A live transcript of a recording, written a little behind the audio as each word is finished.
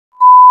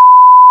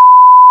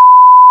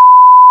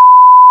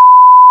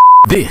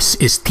This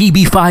is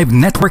TV5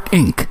 Network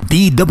Inc.,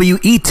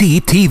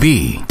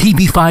 DWET-TV.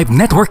 TV5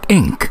 Network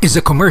Inc. is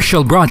a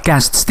commercial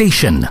broadcast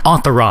station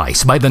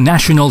authorized by the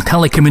National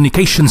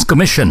Telecommunications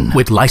Commission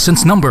with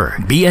license number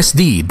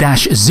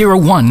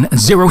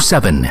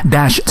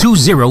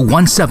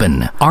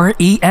BSD-0107-2017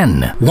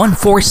 REN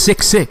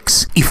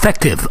 1466,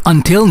 effective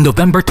until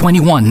November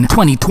 21,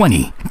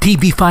 2020.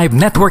 TV5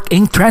 Network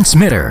Inc.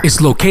 transmitter is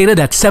located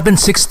at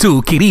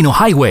 762 Quirino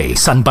Highway,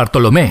 San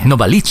Bartolome,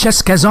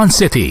 Novaliches, Quezon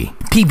City.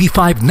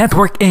 TV5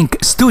 Network Inc.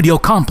 Studio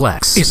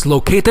Complex is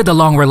located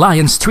along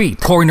Reliance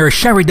Street, corner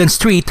Sheridan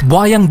Street,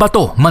 Buayang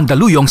Bato,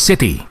 Mandaluyong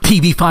City.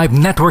 TV5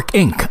 Network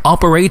Inc.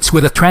 operates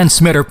with a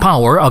transmitter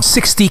power of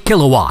 60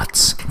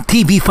 kilowatts.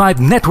 TV5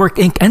 Network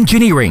Inc.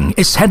 engineering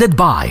is headed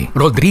by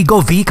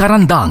Rodrigo V.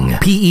 Carandang,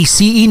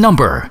 PECE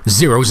number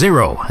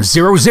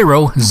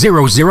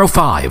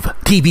 0000005.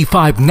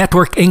 TV5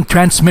 Network Inc.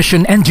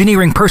 transmission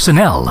engineering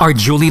personnel are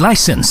duly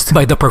licensed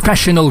by the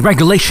Professional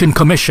Regulation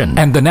Commission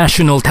and the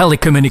National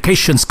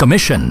Telecommunications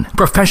Commission.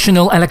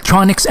 Professional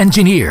Electronics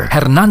Engineer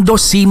Hernando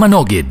C.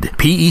 Manogid,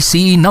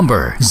 PECE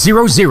number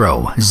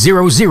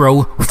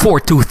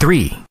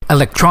 0000423.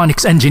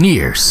 Electronics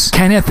Engineers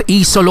Kenneth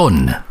E.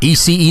 Solon,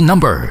 ECE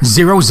number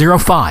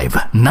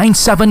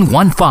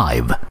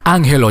 0059715.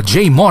 Angelo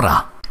J.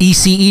 Mora,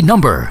 ECE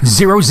number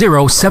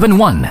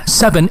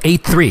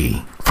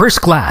 0071783.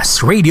 First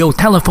Class Radio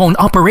Telephone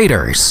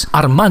Operators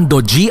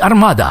Armando G.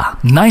 Armada,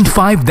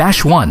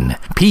 95-1,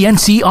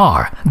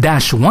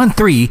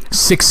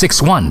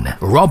 PNCR-13661.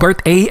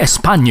 Robert A.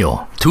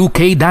 Españo,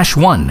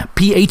 2K-1,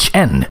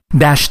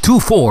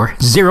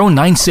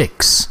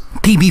 PHN-24096.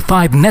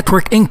 TV5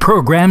 Network Inc.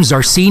 programs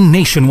are seen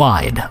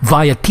nationwide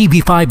via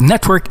TV5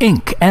 Network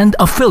Inc. and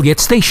affiliate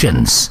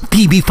stations.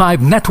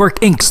 TV5 Network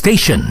Inc.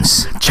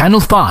 stations: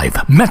 Channel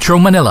 5, Metro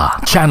Manila;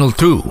 Channel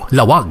 2,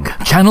 Lawag;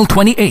 Channel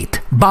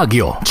 28,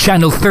 Baguio;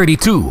 Channel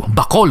 32,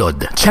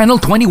 Bacolod; Channel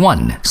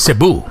 21,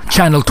 Cebu;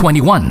 Channel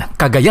 21,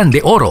 Cagayan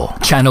de Oro;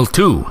 Channel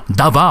 2,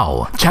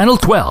 Davao; Channel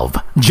 12,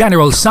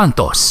 General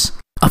Santos.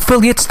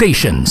 Affiliate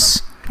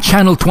stations: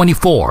 Channel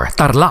 24,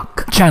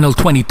 Tarlac; Channel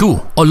 22,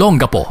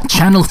 Olongapo;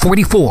 Channel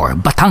 44,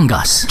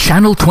 Batangas;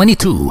 Channel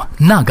 22,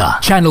 Naga;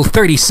 Channel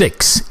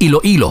 36,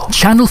 Iloilo;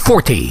 Channel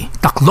 40,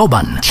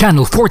 Tacloban;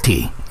 Channel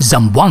 40,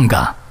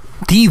 Zamboanga.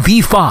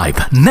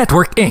 TV5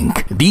 Network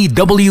Inc.,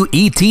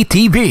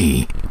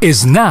 DWET-TV,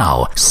 is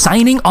now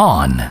signing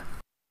on.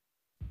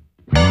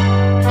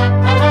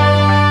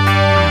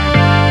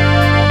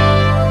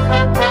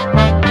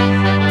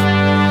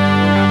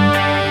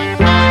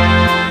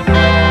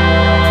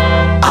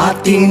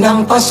 Atin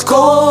ang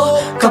Pasko,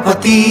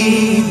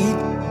 kapatid.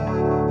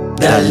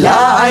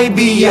 Dala ay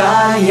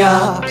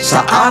biyaya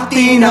sa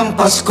atin ang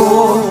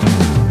Pasko.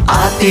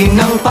 Atin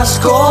ang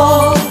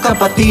Pasko,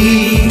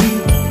 kapatid.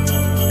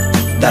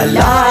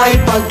 Dala ay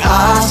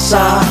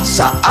pag-asa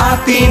sa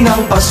atin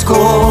ang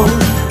Pasko.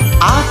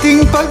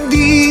 Ating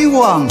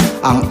pagdiwang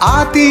ang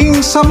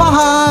ating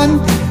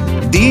samahan,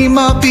 di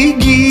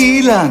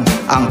mapigilan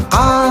ang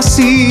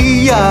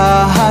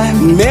kasiyahan.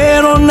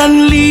 Meron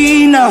ng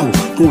linaw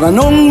kung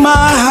anong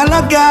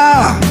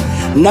mahalaga.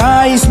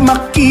 Nais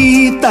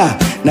makita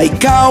na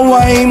ikaw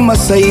ay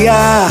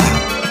masaya.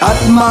 At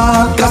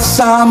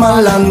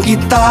magkasama lang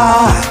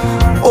kita,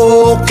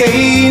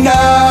 okay na.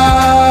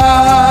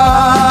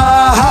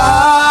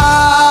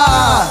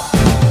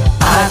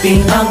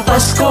 Atin ang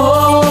Pasko,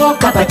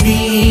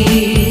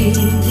 kapatid.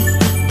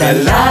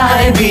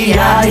 Dala ay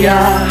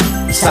biyaya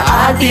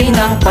sa atin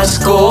ang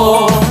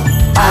Pasko.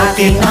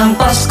 Atin ang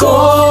Pasko,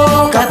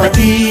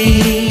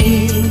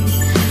 kapatid.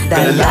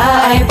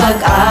 Dala ay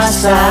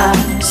pag-asa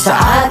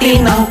sa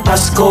atin ang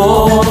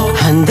Pasko.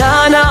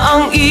 Handa na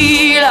ang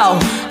ilaw,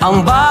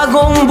 ang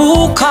bagong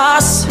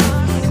bukas.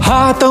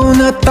 Hataw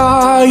na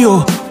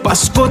tayo,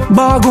 Pasko't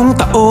bagong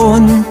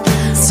taon.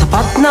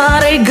 Sapat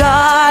na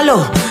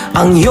regalo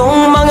ang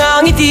iyong mga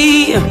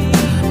ngiti.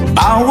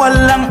 Bawal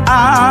lang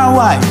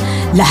away,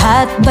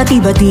 lahat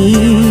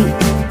bati-bati.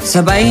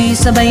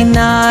 Sabay-sabay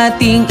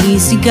nating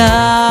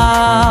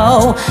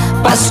isigaw,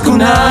 Pasko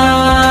na!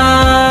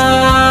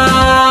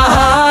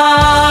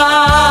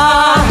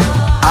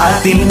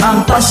 Atin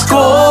ang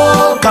Pasko,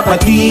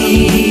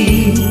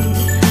 kapatid.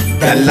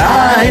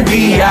 Dala ay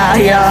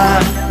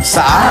biyaya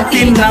sa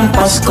atin ang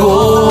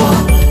Pasko.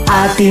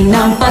 Atin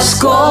ang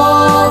Pasko,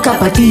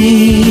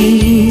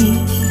 kapatid.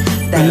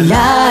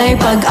 Dala ay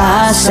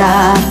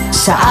pag-asa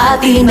sa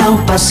atin ang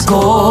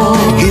Pasko.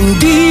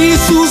 hindi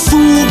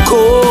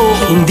susuko,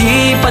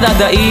 Hindi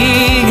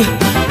padadaig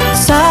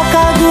Sa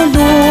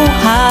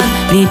kaguluhan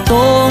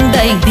nitong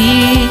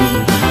daigdig.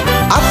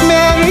 At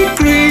Merry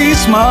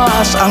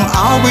Christmas ang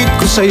awit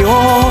ko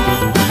sa'yo.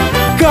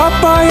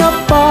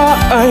 kapayapa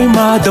ay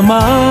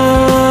madama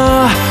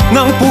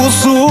ng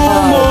puso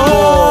mo.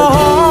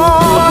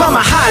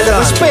 Pagmamahal,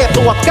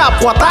 respeto at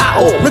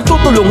kapwa-tao,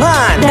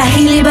 tutulungan.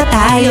 Dahil iba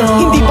tayo,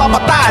 Hindi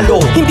papatalo,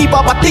 hindi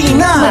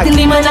papatinag.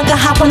 matindi man ang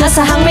kahapon,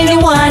 nasahang may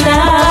liwanag.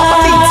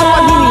 Kapatid sa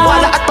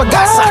paniniwala at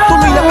pag-asa,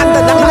 tuloy lang ang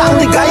dalang na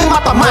ang ligay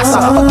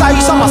matamasa. Pag tayo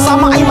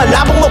sama-sama ay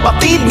malabong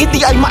mabatid,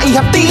 ngiti ay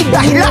maihatid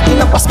dahil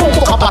atin ang Pasko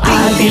ko kapatid.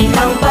 Atin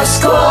ang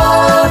Pasko,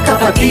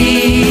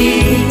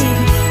 kapatid.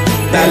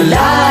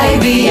 Dalay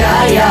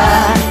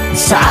biyaya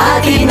sa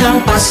atin ang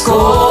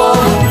Pasko.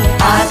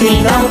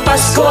 Atin ang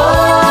Pasko,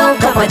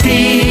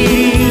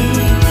 kapatid.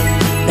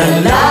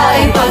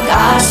 Dalay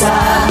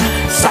pag-asa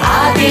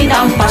sa atin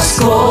ang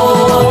Pasko.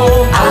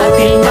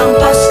 Atin ang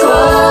Pasko,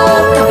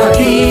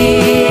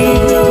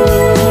 kapatid.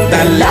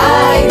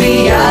 Dalay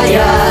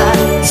biyaya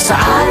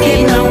sa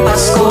atin ang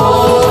Pasko.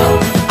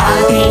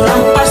 Atin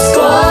ang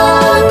Pasko,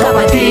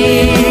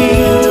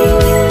 kapatid.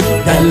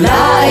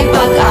 Dalay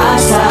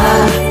pag-asa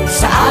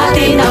sa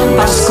atin ang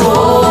Pasko.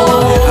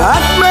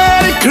 At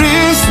Merry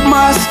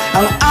Christmas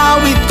ang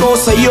awit ko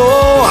sa'yo.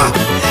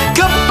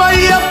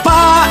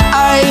 Kapayapa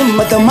ay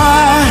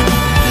madama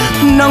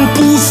ng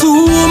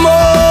puso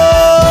mo.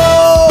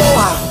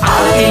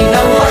 Atin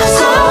ang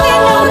Pasko,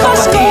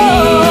 kapatid.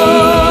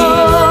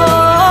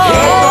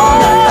 Heto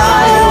na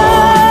tayo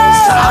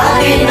sa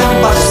atin ang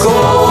Pasko.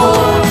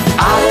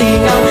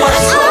 Atin ang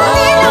Pasko,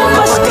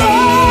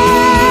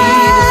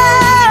 kapatid.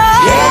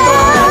 Heto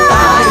na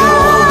tayo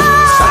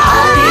sa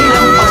atin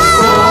ang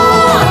Pasko.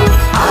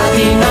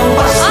 Atin ang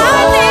Pasko,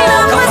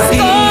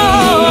 kapatid.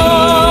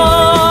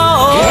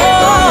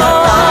 Heto na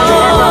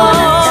tayo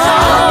sa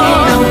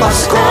atin ang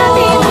Pasko.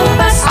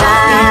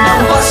 Atin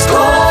ang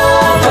Pasko,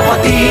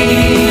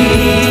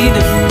 kapatid.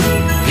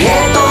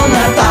 Heto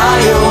na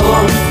tayo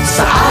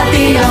sa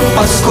atin ang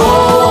Pasko.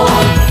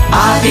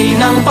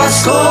 Atin ang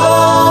Pasko.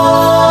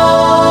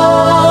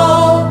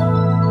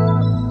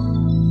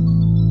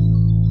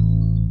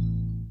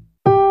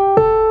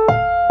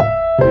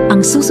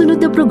 Ang susunod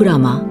na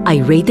programa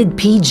ay rated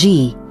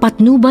PG.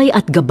 Patnubay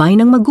at gabay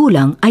ng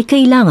magulang ay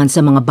kailangan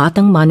sa mga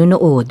batang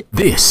manonood.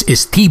 This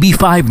is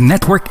TV5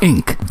 Network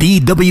Inc.,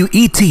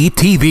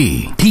 DWET-TV.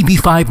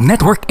 TV5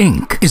 Network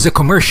Inc. is a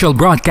commercial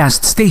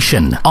broadcast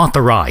station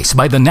authorized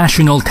by the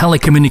National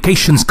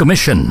Telecommunications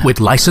Commission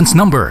with license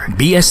number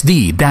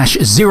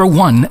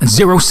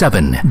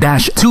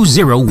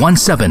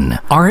BSD-0107-2017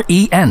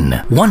 REN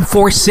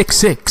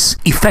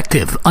 1466,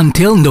 effective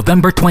until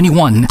November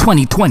 21,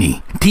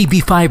 2020.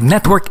 TV5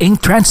 Network Inc.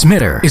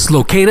 transmitter is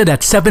located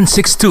at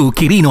 762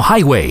 Quirino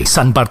Highway,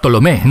 San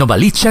Bartolome,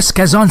 Novaliches,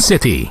 Quezon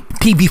City.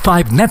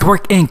 TV5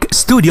 Network Inc.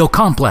 Studio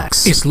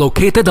Complex is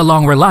located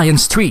along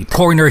Reliance Street,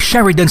 corner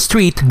Sheridan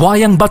Street,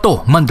 Buayang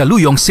Bato,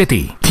 Mandaluyong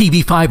City.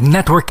 TV5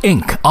 Network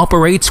Inc.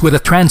 operates with a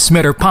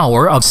transmitter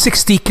power of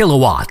 60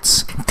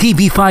 kilowatts.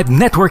 TV5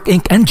 Network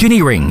Inc.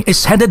 Engineering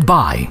is headed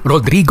by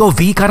Rodrigo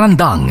V.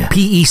 Carandang,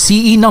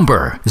 PECE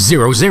number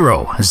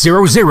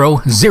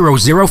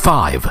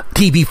 0000005.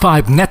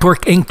 TV5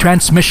 Network Inc.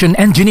 Transmission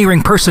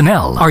Engineering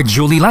personnel are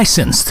duly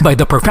licensed by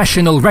the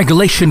Professional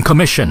Regulation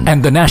Commission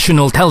and the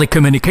National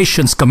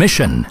Telecommunications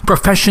Commission.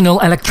 Professional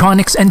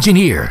Electronics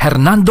Engineer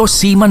Hernando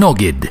C.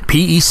 Manogid,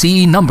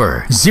 PECE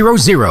number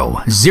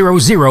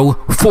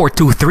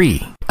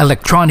 0000423.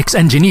 Electronics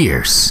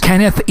Engineers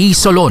Kenneth E.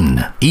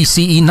 Solon,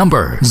 ECE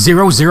number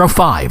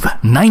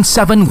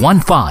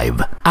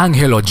 0059715.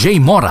 Angelo J.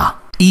 Mora,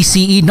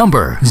 ECE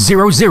number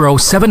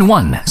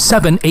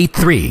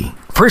 0071783.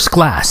 First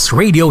Class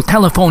Radio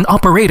Telephone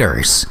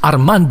Operators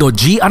Armando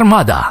G.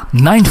 Armada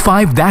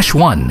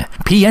 95-1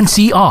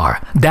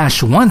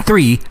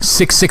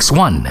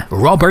 PNCR-13661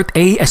 Robert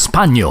A.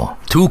 Españo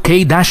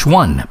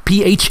 2K-1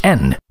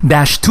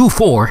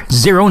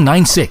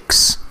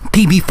 PHN-24096.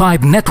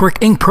 TV5 Network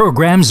Inc.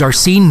 programs are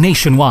seen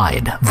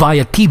nationwide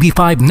via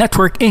TV5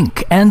 Network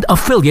Inc. and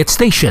affiliate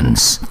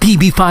stations.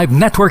 TV5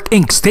 Network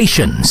Inc.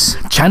 stations: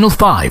 Channel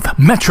 5,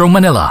 Metro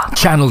Manila;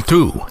 Channel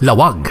 2,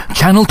 Lawag;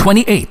 Channel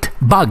 28,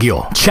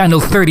 Baguio; Channel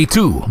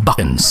 32,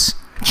 Bacans;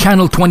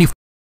 Channel 24,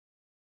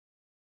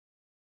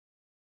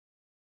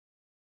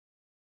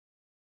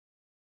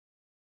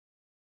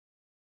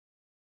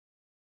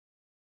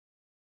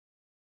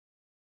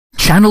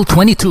 Channel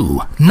 22,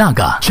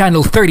 Naga;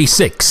 Channel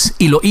 36,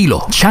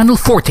 Iloilo; Channel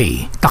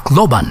 40,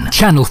 Tacloban;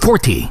 Channel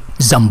 40,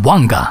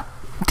 Zamboanga.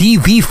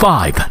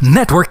 TV5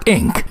 Network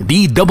Inc.,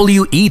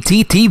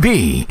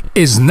 DWET-TV,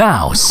 is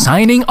now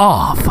signing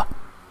off.